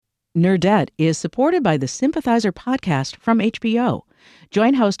Nerdette is supported by the Sympathizer podcast from HBO.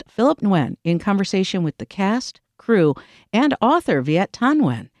 Join host Philip Nguyen in conversation with the cast, crew, and author Viet Thanh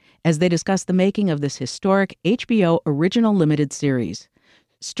Nguyen as they discuss the making of this historic HBO original limited series.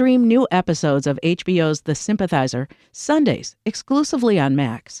 Stream new episodes of HBO's The Sympathizer Sundays exclusively on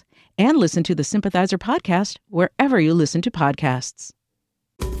Max, and listen to the Sympathizer podcast wherever you listen to podcasts.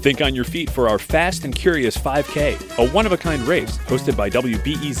 Think on your feet for our Fast and Curious 5K, a one-of-a-kind race hosted by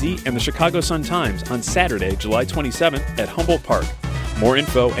WBEZ and the Chicago Sun-Times on Saturday, July 27th at Humboldt Park. More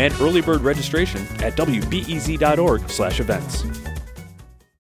info and early bird registration at wbez.org/events.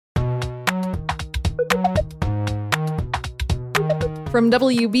 From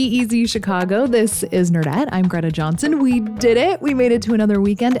WBEZ Chicago, this is Nerdette. I'm Greta Johnson. We did it. We made it to another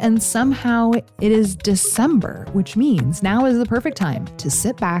weekend, and somehow it is December, which means now is the perfect time to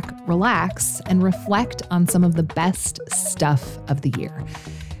sit back, relax, and reflect on some of the best stuff of the year.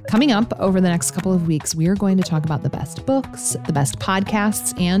 Coming up over the next couple of weeks, we are going to talk about the best books, the best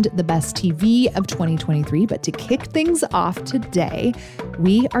podcasts, and the best TV of 2023. But to kick things off today,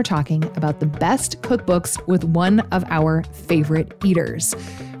 we are talking about the best cookbooks with one of our favorite eaters.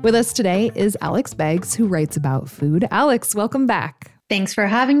 With us today is Alex Beggs, who writes about food. Alex, welcome back. Thanks for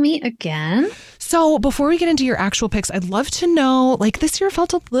having me again. So before we get into your actual picks, I'd love to know, this year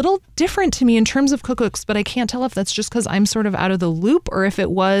felt a little different to me in terms of cookbooks, but I can't tell if that's just because I'm sort of out of the loop or if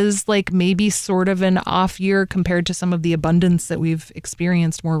it was maybe sort of an off year compared to some of the abundance that we've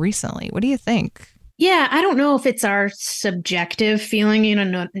experienced more recently. What do you think? Yeah, I don't know if it's our subjective feeling,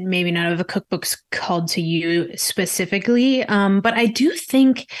 maybe none of the cookbooks called to you specifically. But I do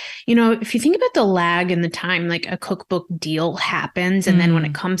think, if you think about the lag in the time, a cookbook deal happens. And then when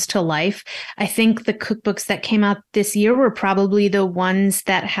it comes to life, I think the cookbooks that came out this year were probably the ones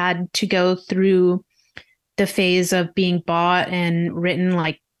that had to go through the phase of being bought and written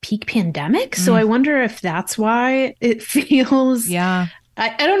peak pandemic. So I wonder if that's why it feels... Yeah.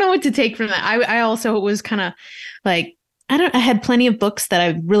 I don't know what to take from that. I also was kind of I had plenty of books that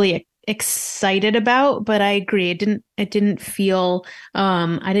I'm really excited about, but I agree. I didn't feel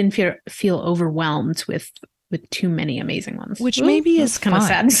overwhelmed with too many amazing ones. Which maybe is kind of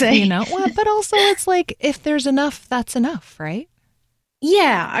sad to say. But also it's if there's enough, that's enough, right?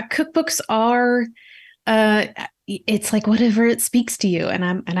 Yeah. Cookbooks are, it's whatever it speaks to you.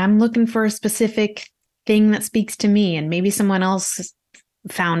 And I'm looking for a specific thing that speaks to me, and maybe someone else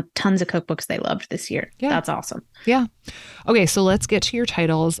found tons of cookbooks they loved this year. Yeah. That's awesome. Yeah. Okay, so let's get to your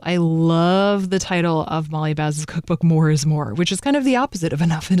titles. I love the title of Molly Baz's cookbook, More is More, which is kind of the opposite of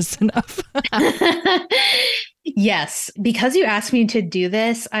enough is enough. Yes. Because you asked me to do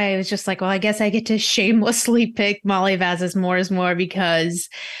this, I was just well, I guess I get to shamelessly pick Molly Baz's More is More because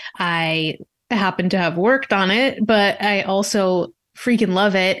I happen to have worked on it, but I also freaking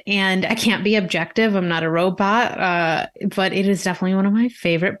love it. And I can't be objective. I'm not a robot, but it is definitely one of my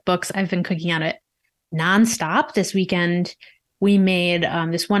favorite books. I've been cooking on it nonstop. This weekend, we made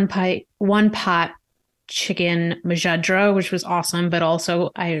this one pot chicken majadra, which was awesome. But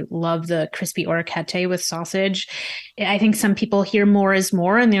also I love the crispy orecchiette with sausage. I think some people hear more is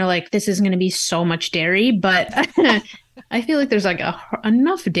more and they're like, this is going to be so much dairy. But I feel like there's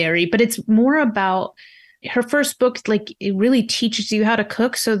enough dairy, but it's more about her first book, it really teaches you how to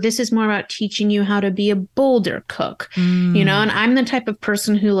cook. So this is more about teaching you how to be a bolder cook, and I'm the type of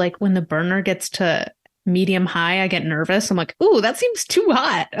person who when the burner gets to medium high, I get nervous. I'm ooh, that seems too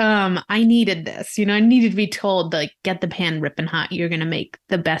hot. I needed this, I needed to be told get the pan ripping hot. You're going to make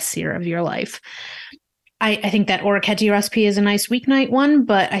the best sear of your life. I think that orecchiette recipe is a nice weeknight one,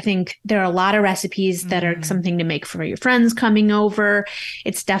 but I think there are a lot of recipes that are something to make for your friends coming over.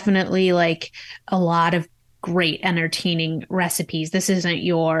 It's definitely a lot of great entertaining recipes. This isn't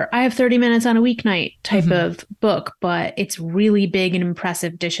I have 30 minutes on a weeknight type of book, but it's really big and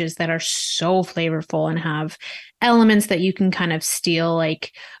impressive dishes that are so flavorful and have elements that you can kind of steal, a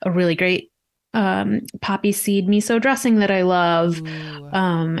really great poppy seed miso dressing that I love,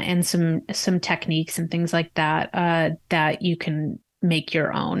 and some techniques and things like that that you can make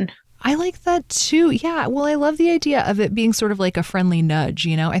your own. I like that too. Yeah. Well, I love the idea of it being sort of a friendly nudge.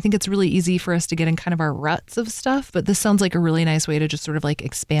 I think it's really easy for us to get in kind of our ruts of stuff, but this sounds like a really nice way to just sort of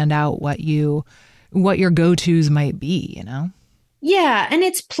expand out what your go-tos might be, Yeah, and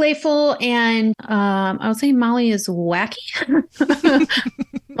it's playful, and I would say Molly is wacky.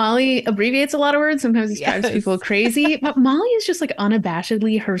 Molly abbreviates a lot of words. Sometimes it drives people crazy, but Molly is just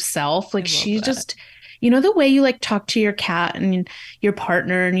unabashedly herself. She's just, you know, the way you like talk to your cat and your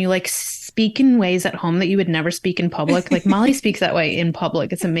partner and you like speak in ways at home that you would never speak in public. Like Molly speaks that way in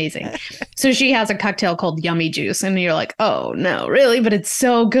public. It's amazing. So she has a cocktail called Yummy Juice and you're like, oh no, really? But it's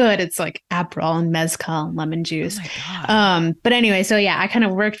so good. It's like Aperol and mezcal and lemon juice. Oh my God. But anyway, so yeah, I kind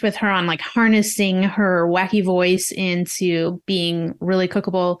of worked with her on like harnessing her wacky voice into being really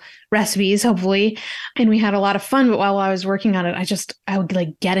cookable recipes, hopefully. And we had a lot of fun. But while I was working on it, I would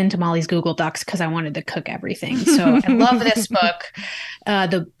like get into Molly's Google Docs because I wanted to cook everything. So I love this book.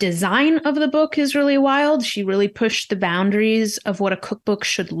 The design of the book is really wild. She really pushed the boundaries of what a cookbook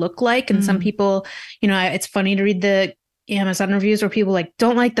should look like. And some people, you know, it's funny to read the Amazon reviews where people like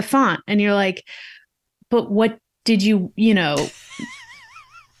don't like the font. And you're like, but what did you know,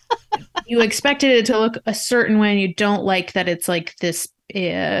 you expected it to look a certain way and you don't like that it's like this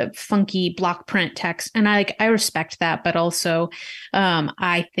funky block print text. And I respect that, but also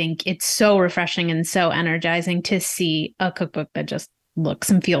I think it's so refreshing and so energizing to see a cookbook that just looks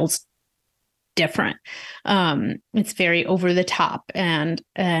and feels different. It's very over the top, and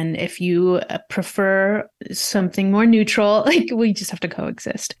if you prefer something more neutral, like we just have to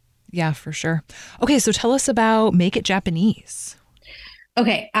coexist. Yeah, for sure. Okay, so tell us about Make It Japanese.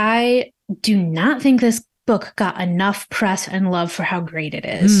 Okay, I do not think this book got enough press and love for how great it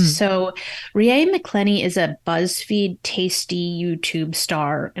is. So Rie McClenny is a BuzzFeed tasty YouTube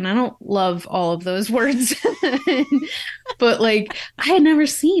star, and I don't love all of those words, but like I had never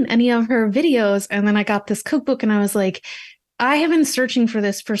seen any of her videos, and then I got this cookbook and I was like, I have been searching for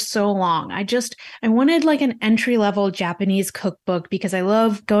this for so long. I wanted like an entry-level Japanese cookbook because I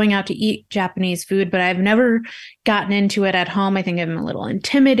love going out to eat Japanese food, but I've never gotten into it at home. I think I'm a little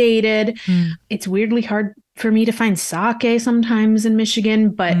intimidated. It's weirdly hard for me to find sake sometimes in Michigan,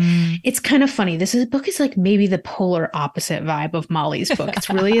 but it's kind of funny. Book is like maybe the polar opposite vibe of Molly's book.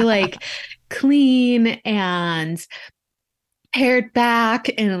 It's really like clean and pared back,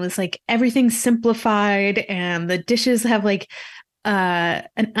 and it was like everything's simplified and the dishes have like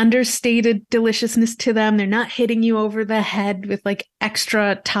an understated deliciousness to them. They're not hitting you over the head with like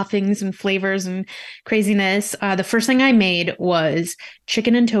extra toppings and flavors and craziness. The first thing I made was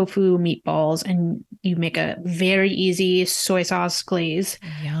chicken and tofu meatballs, and you make a very easy soy sauce glaze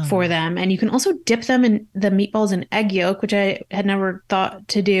for them. And you can also dip them in the meatballs in egg yolk, which I had never thought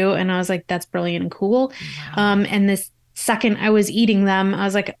to do. And I was like, that's brilliant and cool. And this second I was eating them, I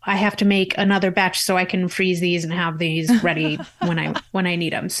was like, I have to make another batch so I can freeze these and have these ready when I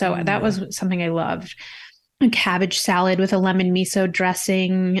need them. So that was something I loved. A cabbage salad with a lemon miso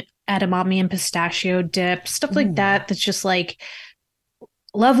dressing, edamame and pistachio dip, stuff like that. That's just like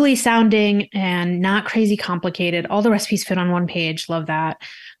lovely sounding and not crazy complicated. All the recipes fit on one page. Love that.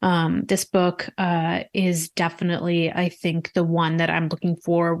 This book is definitely, I think, the one that I'm looking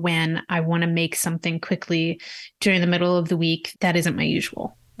for when I want to make something quickly during the middle of the week that isn't my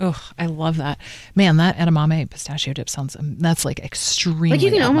usual. Oh, I love that. Man, that edamame pistachio dip sounds, that's like extremely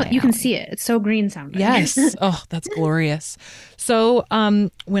like you can see it. It's so green sounding. Yes. Oh, that's glorious. So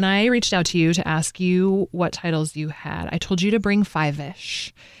when I reached out to you to ask you what titles you had, I told you to bring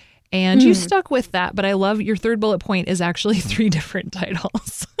 5-ish. And you stuck with that, but I love your third bullet point is actually 3 different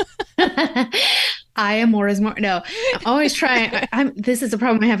titles. I am more is more. No, I'm always trying. This is a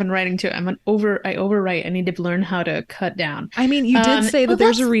problem I have in writing too. I overwrite. I need to learn how to cut down. I mean, you did say that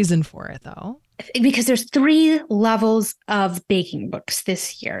there's a reason for it though. Because there's 3 levels of baking books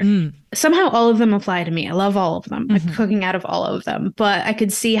this year. Somehow all of them apply to me. I love all of them. I'm cooking out of all of them, but I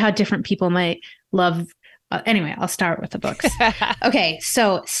could see how different people might love. Anyway, I'll start with the books. Okay,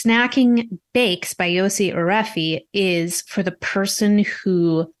 so Snacking Bakes by Yossi Urefi is for the person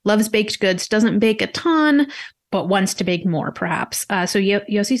who loves baked goods, doesn't bake a ton, but wants to bake more, perhaps. So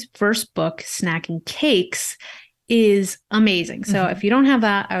Yossi's first book, Snacking Cakes, is amazing. So if you don't have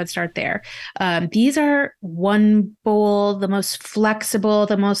that, I would start there. These are one bowl, the most flexible,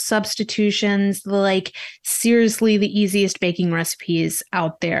 the most substitutions, like seriously the easiest baking recipes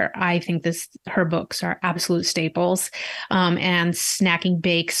out there. I think her books are absolute staples. And Snacking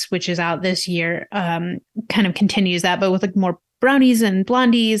Bakes, which is out this year, kind of continues that, but with like more brownies and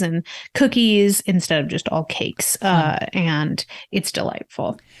blondies and cookies instead of just all cakes. And it's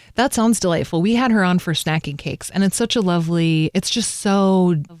delightful. That sounds delightful. We had her on for Snacking Cakes, and it's such a lovely, it's just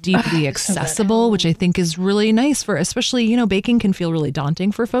so deeply accessible, which I think is really nice for, especially, baking can feel really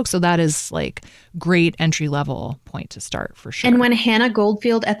daunting for folks. So that is like great entry level point to start for sure. And when Hannah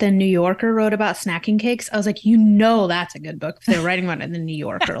Goldfield at the New Yorker wrote about Snacking Cakes, I was like, that's a good book if they're writing about it in the New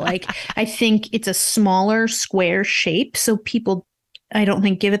Yorker. Like, I think it's a smaller square shape. So people, I don't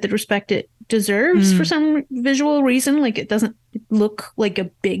think, give it the respect it deserves for some visual reason. Like, it doesn't look like a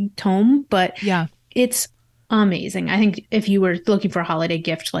big tome, but It's amazing. I think if you were looking for a holiday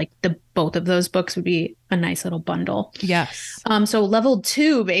gift, like both of those books would be a nice little bundle. Yes. So level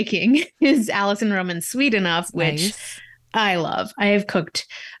 2 baking is Alice in Roman Sweet Enough, which Nice. I love. I have cooked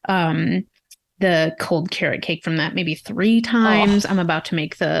the cold carrot cake from that maybe 3 times. I'm about to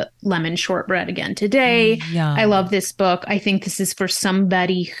make the lemon shortbread again today. Yum. I love this book. I think this is for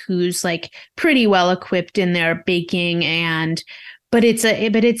somebody who's like pretty well equipped in their baking, but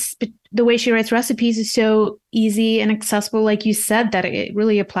the way she writes recipes is so easy and accessible, like you said, that it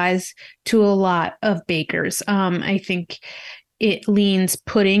really applies to a lot of bakers. I think it leans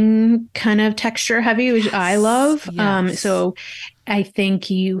pudding kind of texture heavy, which I love. Yes. So I think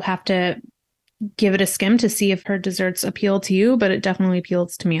you have to give it a skim to see if her desserts appeal to you, but it definitely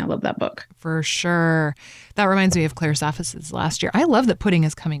appeals to me. I love that book. For sure. That reminds me of Claire Saffis's last year. I love that pudding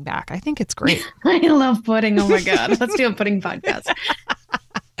is coming back. I think it's great. I love pudding. Oh my God. Let's do a pudding podcast.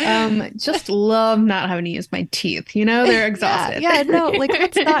 Just love not having to use my teeth. They're exhausted. Yeah, no, like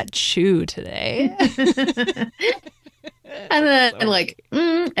let's not chew today. And then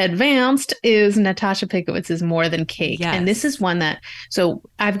advanced is Natasha Pickowitz's More Than Cake. Yes. And this is one so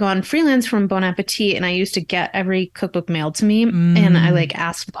I've gone freelance from Bon Appetit, and I used to get every cookbook mailed to me. And I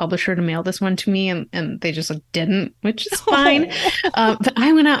asked the publisher to mail this one to me, and they just didn't, which is fine. But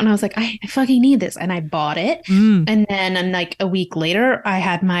I went out and I was like, I fucking need this. And I bought it. And then a week later, I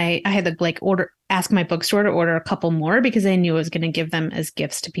had to ask my bookstore to order a couple more because I knew I was going to give them as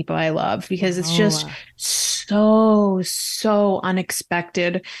gifts to people I love, because it's just so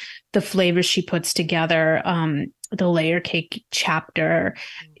unexpected, the flavors she puts together. The layer cake chapter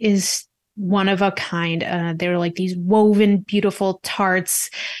is one of a kind. They're like these woven, beautiful tarts.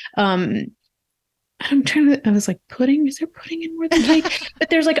 I was like, pudding? Is there pudding in More Than Cake? But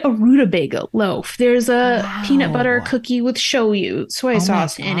there's like a rutabaga loaf. There's a peanut butter cookie with soy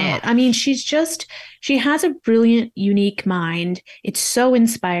sauce in it. I mean, she has a brilliant, unique mind. It's so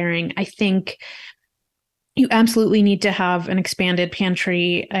inspiring. I think you absolutely need to have an expanded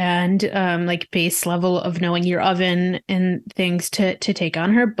pantry and base level of knowing your oven and things to take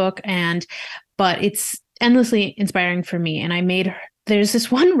on her book. But it's endlessly inspiring for me. And there's this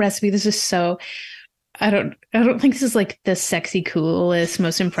one recipe. This is so... I don't think this is like the sexy, coolest,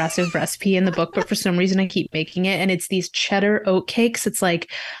 most impressive recipe in the book, but for some reason I keep making it. And it's these cheddar oat cakes. It's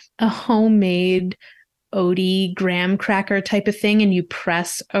like a homemade oaty graham cracker type of thing. And you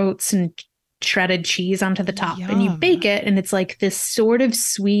press oats and shredded cheese onto the top. Yum. And you bake it. And it's like this sort of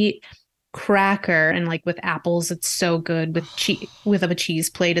sweet cracker, and with apples, it's so good. With a cheese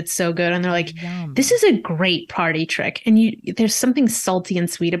plate, it's so good. And they're like, Yum. This is a great party trick. And there's something salty and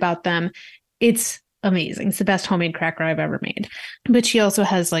sweet about them. It's amazing. It's the best homemade cracker I've ever made. But she also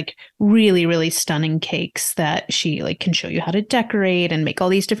has really, really stunning cakes that she can show you how to decorate and make all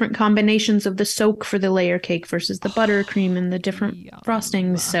these different combinations of the soak for the layer cake versus the buttercream and the different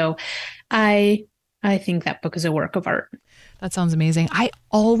frostings. So I think that book is a work of art. That sounds amazing. I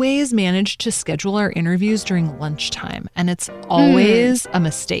always manage to schedule our interviews during lunchtime, and it's always a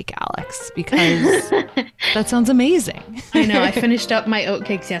mistake, Alex, because that sounds amazing. I know. I finished up my oat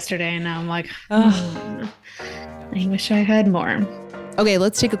cakes yesterday, and now I'm like, I wish I had more. Okay,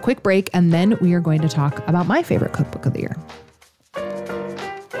 let's take a quick break, and then we are going to talk about my favorite cookbook of the year.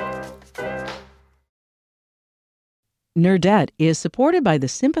 Nerdette is supported by the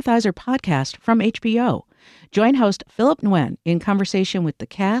Sympathizer podcast from HBO. Join host Philip Nguyen in conversation with the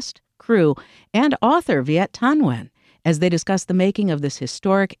cast, crew, and author Viet Thanh Nguyen as they discuss the making of this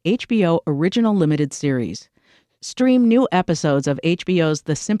historic HBO original limited series. Stream new episodes of HBO's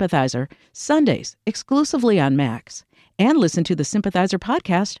The Sympathizer Sundays exclusively on Max, and listen to the Sympathizer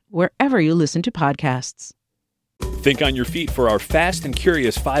podcast wherever you listen to podcasts. Think on your feet for our Fast and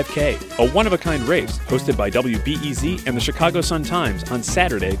Curious 5K, a one-of-a-kind race hosted by WBEZ and the Chicago Sun-Times on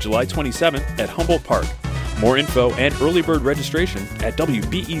Saturday, July 27th at Humboldt Park. More info and early bird registration at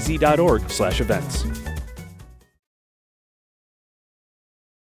wbez.org/events.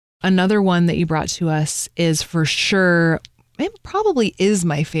 Another one that you brought to us is for sure, it probably is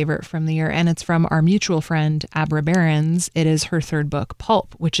my favorite from the year, and it's from our mutual friend, Abra Behrens. It is her third book,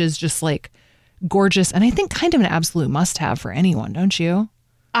 Pulp, which is just gorgeous, and I think kind of an absolute must-have for anyone, don't you?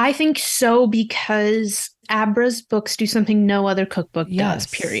 I think so, because Abra's books do something no other cookbook does,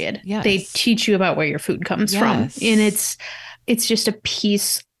 period. Yes. They teach you about where your food comes from. And it's just a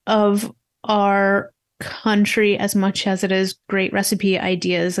piece of our country as much as it is great recipe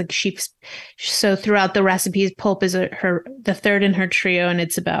ideas. So throughout the recipes, Pulp is the third in her trio, and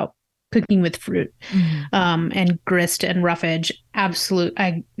it's about cooking with fruit. And grist and roughage, absolute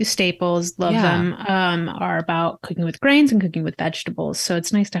staples, love them, are about cooking with grains and cooking with vegetables. So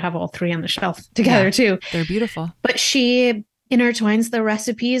it's nice to have all three on the shelf together too. They're beautiful. But she intertwines the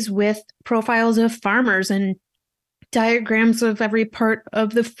recipes with profiles of farmers and diagrams of every part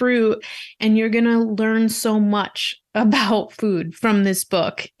of the fruit. And you're going to learn so much about food from this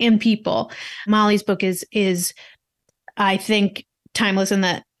book and people. Molly's book is I think, timeless in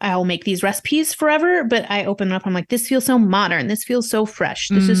that I'll make these recipes forever, but I open it up, I'm like, this feels so modern. This feels so fresh.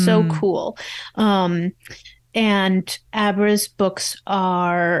 This is so cool. And Abra's books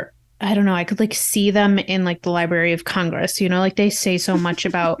are, I don't know, I could like see them in like the Library of Congress, you know, like they say so much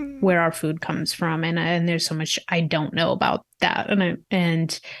about where our food comes from. And there's so much I don't know about that.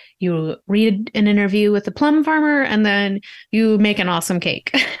 And you read an interview with the plum farmer and then you make an awesome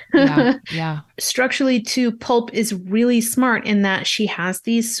cake. Yeah. Structurally too, Pulp is really smart in that she has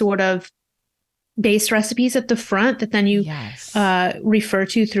these sort of base recipes at the front that then you refer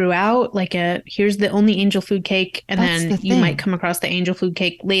to throughout, like here's the only angel food cake, and then you might come across the angel food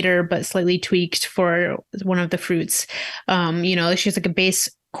cake later but slightly tweaked for one of the fruits. You know, she has like a base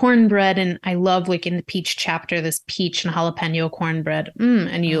cornbread, and I love like in the peach chapter this peach and jalapeno cornbread,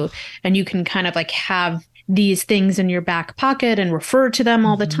 and you can kind of like have these things in your back pocket and refer to them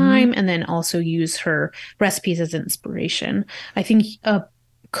all the time, and then also use her recipes as inspiration. I think a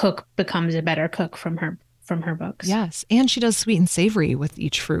cook becomes a better cook from her books. Yes. And she does sweet and savory with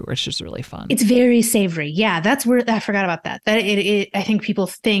each fruit, which is really fun. It's very savory. Yeah, that's where I forgot about that. I think people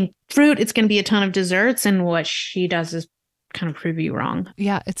think fruit, it's going to be a ton of desserts, and what she does is kind of prove you wrong.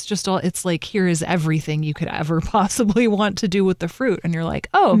 Yeah, it's just it's like, here is everything you could ever possibly want to do with the fruit. And you're like,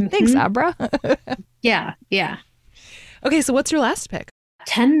 oh, thanks, Abra. Yeah. Okay, so what's your last pick?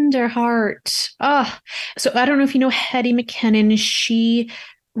 Tender Heart. So I don't know if you know Hetty McKinnon. She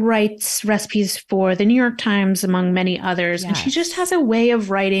writes recipes for the New York Times, among many others. Yes. And she just has a way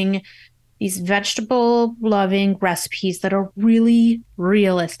of writing these vegetable-loving recipes that are really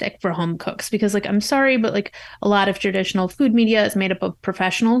realistic for home cooks. Because, like, I'm sorry, but, like, a lot of traditional food media is made up of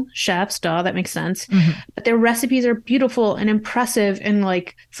professional chefs. Duh, that makes sense. But their recipes are beautiful and impressive and,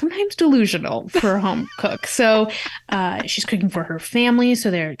 like, sometimes delusional for a home cook. So she's cooking for her family, so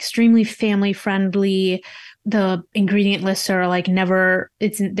they're extremely family-friendly. The ingredient lists are like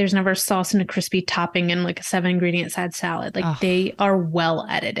there's never sauce and a crispy topping and like a 7-ingredient side salad. Like they are well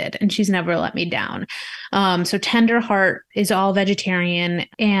edited, and she's never let me down. So Tender Heart is all vegetarian,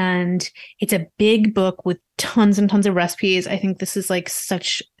 and it's a big book with tons and tons of recipes. I think this is like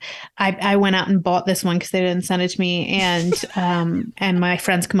I went out and bought this one because they didn't send it to me, and my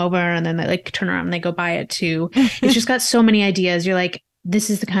friends come over and then they like turn around and they go buy it too. It's just got so many ideas. You're like,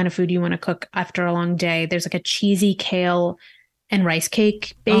 this is the kind of food you want to cook after a long day. There's like a cheesy kale and rice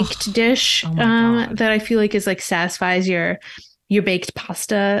cake baked dish that I feel like is like satisfies your baked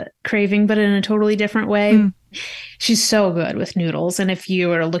pasta craving, but in a totally different way. She's so good with noodles. And if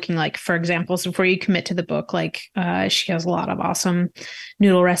you are looking like for examples before you commit to the book, like she has a lot of awesome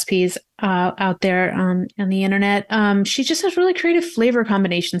noodle recipes out there on the internet. She just has really creative flavor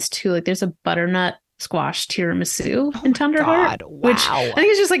combinations too. Like there's a butternut squash tiramisu in Tender Heart, which I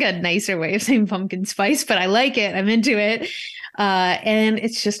think is just like a nicer way of saying pumpkin spice, but I like it. I'm into it. And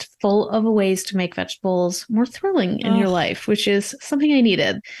it's just full of ways to make vegetables more thrilling in your life, which is something I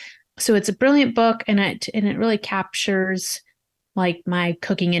needed. So it's a brilliant book, and it really captures like my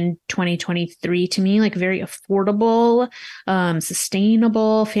cooking in 2023 to me, like very affordable,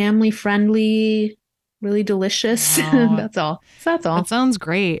 sustainable, family friendly, really delicious. Wow. That's all. That sounds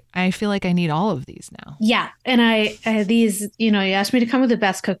greare I feel like I need all of these now. Yeah. And I these, you asked me to come with the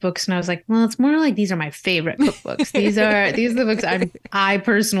best cookbooks, and I was like, well, it's more like these are my favorite cookbooks. These are the books I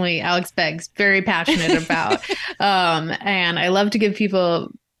personally, Alex Beggs, very passionate about. And I love to give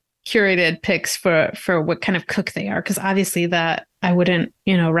people curated picks for what kind of cook they are, because obviously that I wouldn't,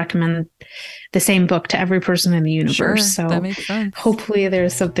 recommend the same book to every person in the universe. Sure, so that makes sense. Hopefully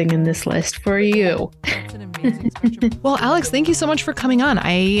there's something in this list for you. That's an amazing spectrum. Well, Alex, thank you so much for coming on.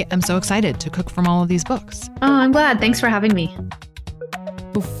 I am so excited to cook from all of these books. Oh, I'm glad. Thanks for having me.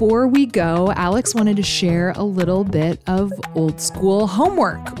 Before we go, Alex wanted to share a little bit of old school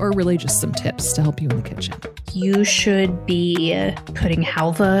homework, or really just some tips to help you in the kitchen. You should be putting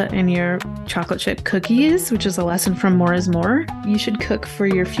halva in your chocolate chip cookies, which is a lesson from More is More. You should cook for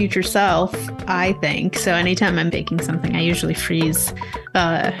your future self, I think. So anytime I'm baking something, I usually freeze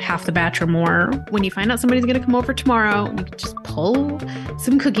half the batch or more. When you find out somebody's going to come over tomorrow, you can just pull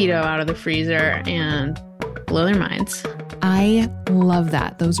some cookie dough out of the freezer and blow their minds. I love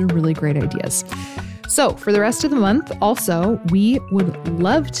that. Those are really great ideas. So for the rest of the month, also, we would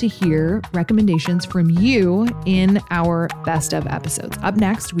love to hear recommendations from you in our best of episodes. Up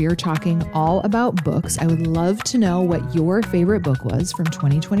next, we are talking all about books. I would love to know what your favorite book was from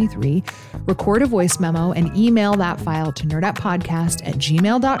 2023. Record a voice memo and email that file to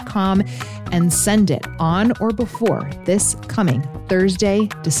nerdettepodcast@gmail.com and send it on or before this coming Thursday,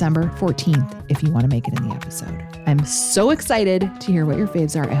 December 14th, if you want to make it in the episode. I'm so excited to hear what your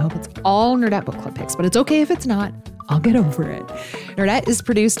faves are. I hope it's all Nerdette Book Club picks, but it's okay if it's not. I'll get over it. Nerdette is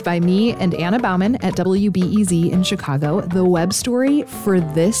produced by me and Anna Bauman at WBEZ in Chicago. The web story for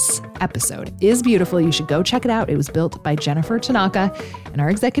this episode is beautiful. You should go check it out. It was built by Jennifer Tanaka, and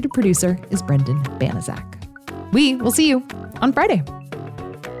our executive producer is Brendan Banaszak. We will see you on Friday.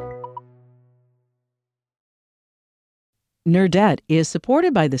 Nerdette is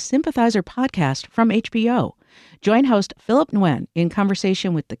supported by the Sympathizer podcast from HBO. Join host Philip Nguyen in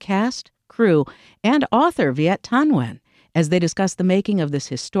conversation with the cast, crew, and author Viet Thanh Nguyen as they discuss the making of this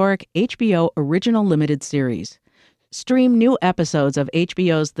historic HBO original limited series. Stream new episodes of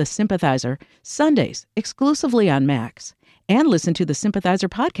HBO's The Sympathizer Sundays exclusively on Max, and listen to the Sympathizer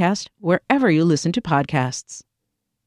podcast wherever you listen to podcasts.